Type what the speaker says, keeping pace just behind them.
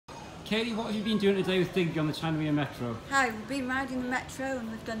Katy, what have you been doing today with Digby on the China Metro? Hi, we've been riding the Metro and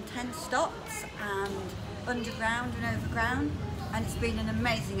we've done 10 stops and underground and overground, and it's been an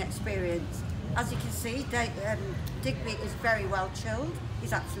amazing experience. As you can see, Digby is very well chilled.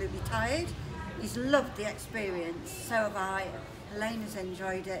 He's absolutely tired. He's loved the experience, so have I. Helena's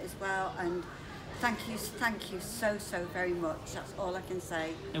enjoyed it as well, and thank you so very much. That's all I can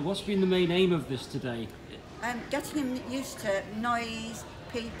say. And what's been the main aim of this today? Getting him used to noise,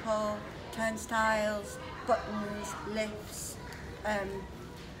 people, turnstiles, buttons, lifts,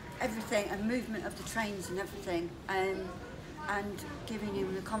 everything, and movement of the trains and everything, and giving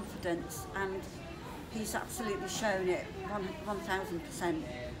him the confidence, and he's absolutely shown it 1000%.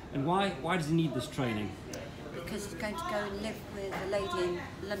 And why does he need this training? Because he's going to go and live with a lady in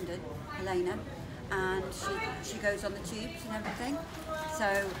London, Helena, and she goes on the tubes and everything. So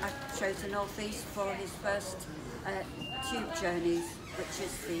I chose the North East for his first tube journeys, which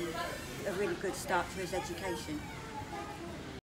is a really good start to his education.